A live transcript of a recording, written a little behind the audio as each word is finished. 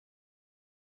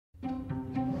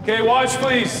Okay, watch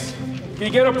please. Can you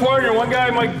get a partner? One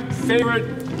guy, my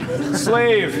favorite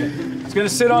slave, is gonna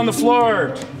sit on the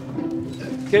floor.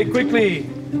 Okay, quickly.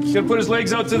 He's gonna put his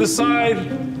legs out to the side.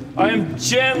 I am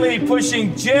gently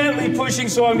pushing,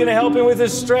 so I'm gonna help him with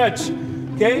his stretch.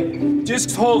 Okay,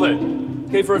 just hold it.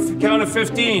 Okay, for a count of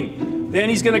 15. Then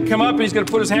he's gonna come up and he's gonna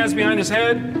put his hands behind his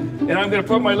head, and I'm gonna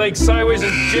put my legs sideways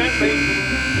and gently.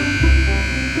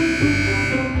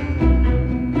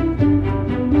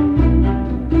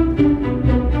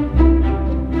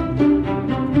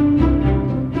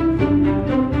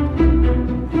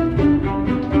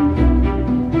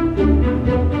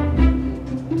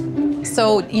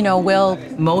 So, you know, Will,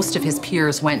 most of his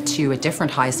peers went to a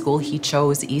different high school. He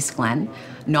chose Eastglen.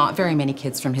 Not very many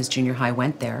kids from his junior high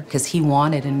went there because he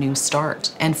wanted a new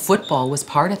start, and football was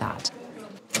part of that.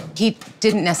 He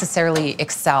didn't necessarily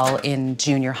excel in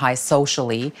junior high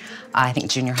socially. I think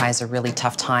junior high is a really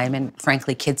tough time, and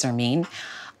frankly, kids are mean.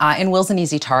 And Will's an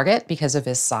easy target because of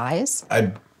his size.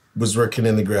 I was working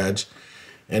in the garage,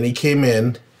 and he came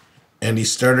in, and he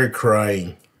started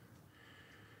crying.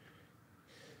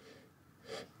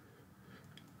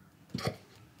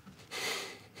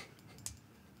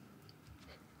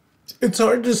 It's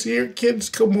hard to see your kids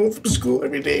come home from school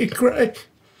every day and cry.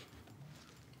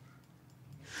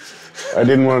 I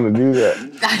didn't want to do that.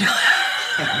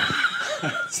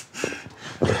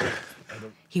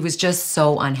 He was just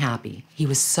so unhappy. He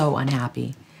was so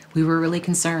unhappy. We were really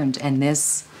concerned. And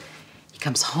he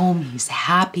comes home, he's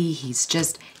happy,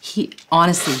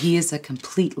 honestly, he is a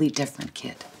completely different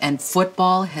kid. And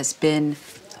football has been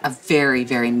a very,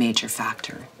 very major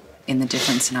factor in the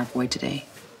difference in our boy today.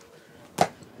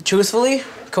 Truthfully,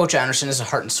 Coach Anderson is the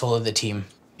heart and soul of the team.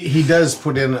 He does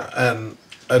put in an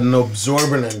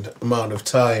absorbent amount of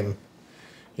time.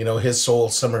 You know, his whole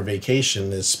summer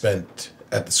vacation is spent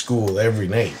at the school every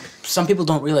night. Some people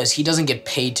don't realize he doesn't get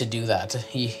paid to do that.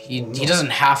 He doesn't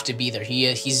have to be there.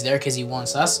 He's there because he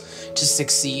wants us to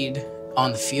succeed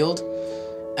on the field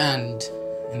and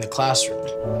in the classroom.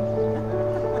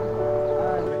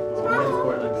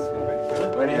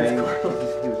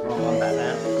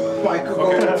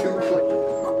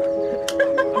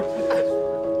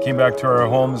 Came back to our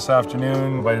home this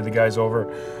afternoon, invited the guys over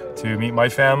to meet my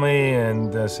family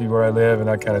and see where I live and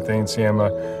that kind of thing. See, I'm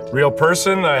a real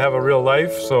person. I have a real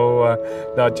life, so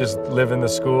not just live in the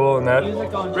school and that.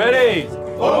 Ready?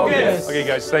 Focus! Okay,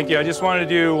 guys, thank you. I just wanted to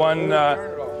do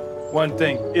one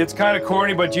thing. It's kind of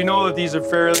corny, but you know that these are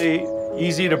fairly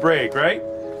easy to break, right?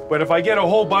 But if I get a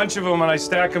whole bunch of them and I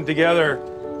stack them together,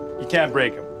 you can't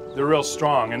break them. They're real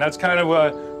strong, and that's kind of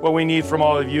what we need from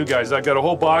all of you guys. I've got a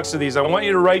whole box of these. I want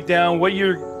you to write down what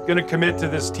you're going to commit to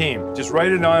this team. Just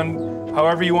write it on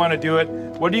however you want to do it.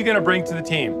 What are you going to bring to the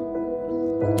team?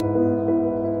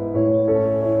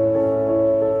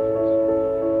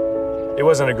 It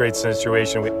wasn't a great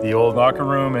situation with the old locker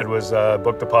room. It was a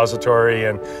book depository,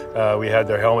 and we had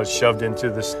their helmets shoved into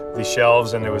the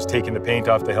shelves, and it was taking the paint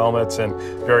off the helmets, and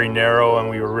very narrow, and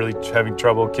we were really having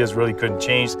trouble. Kids really couldn't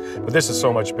change. But this is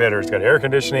so much better. It's got air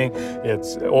conditioning,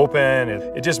 it's open,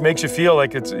 it just makes you feel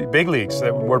like it's big leagues.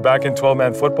 We're back in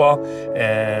 12-man football,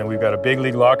 and we've got a big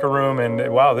league locker room,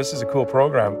 and wow, this is a cool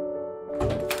program.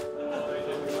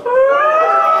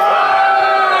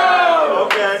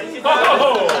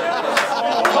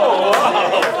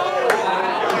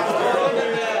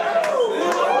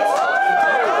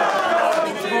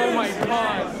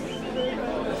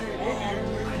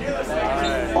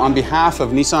 On behalf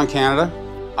of Nissan Canada,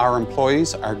 our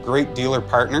employees, our great dealer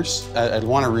partners, I'd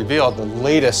want to reveal the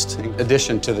latest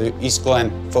addition to the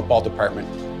Eastglen football department.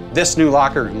 This new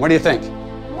locker room. What do you think?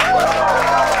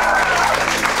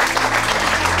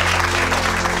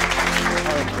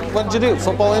 What did you do?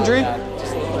 Football injury?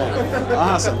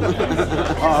 Awesome.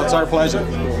 Oh, it's our pleasure.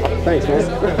 Thanks, man.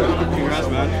 Congrats,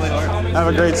 man. Have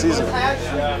a great season.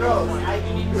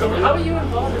 So how are you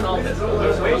involved in all this?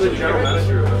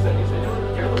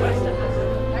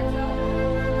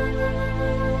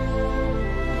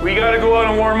 We got to go out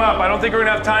and warm up. I don't think we're going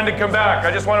to have time to come back.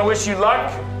 I just want to wish you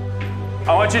luck.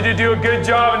 I want you to do a good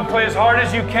job and play as hard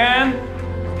as you can.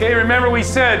 Okay, remember we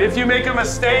said, if you make a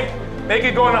mistake, make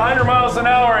it going 100 miles an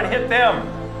hour and hit them.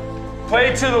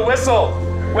 Play to the whistle.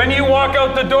 When you walk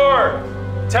out the door,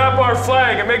 tap our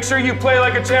flag and make sure you play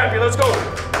like a champion. Let's go.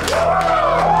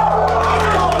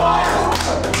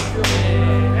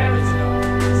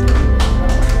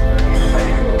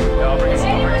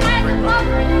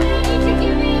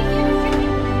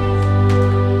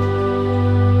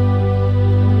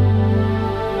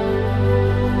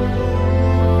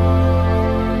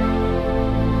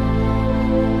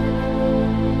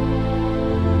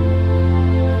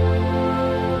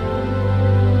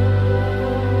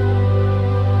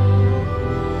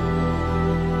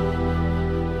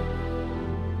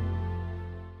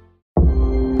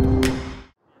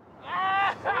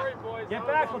 Get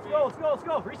back. Let's go. Let's go. Let's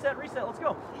go. Reset. Reset. Let's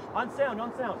go. On sound.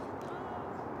 On sound.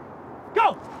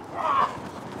 Go.